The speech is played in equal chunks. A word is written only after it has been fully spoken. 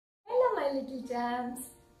little champs.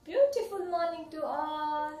 Beautiful morning to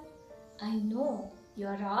all. I know you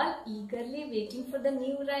are all eagerly waiting for the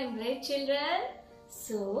new rhyme, right children?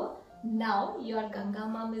 So now your Ganga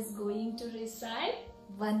mom is going to recite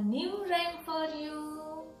one new rhyme for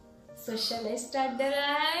you. So shall I start the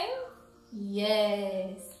rhyme?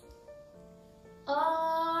 Yes.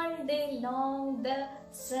 All day long the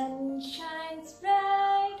sun shines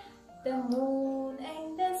bright, the moon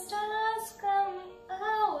and the stars come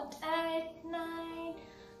out at night.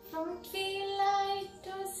 From twilight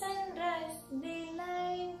to sunrise, they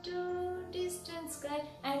lie to distant sky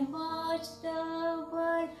and watch the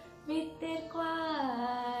world with their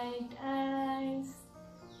quiet eyes.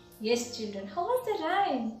 Yes children, how was the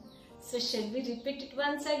rhyme? So shall we repeat it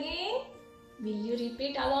once again? Will you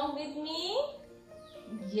repeat along with me?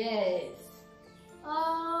 Yes.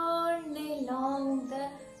 All day long the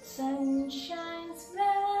sun shines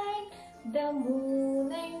bright, the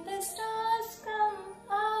moon and the stars come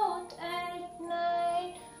out at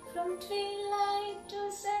night. From twilight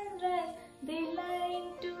to sunrise, they lie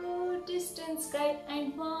to distant sky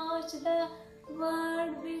and watch the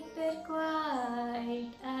world with their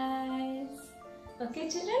quiet eyes. Okay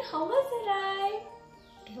children, how was the rhyme?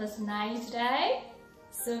 It was nice, right?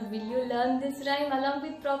 So will you learn this rhyme along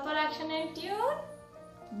with proper action and tune?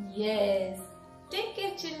 Yes. Take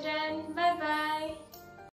care children. Bye bye.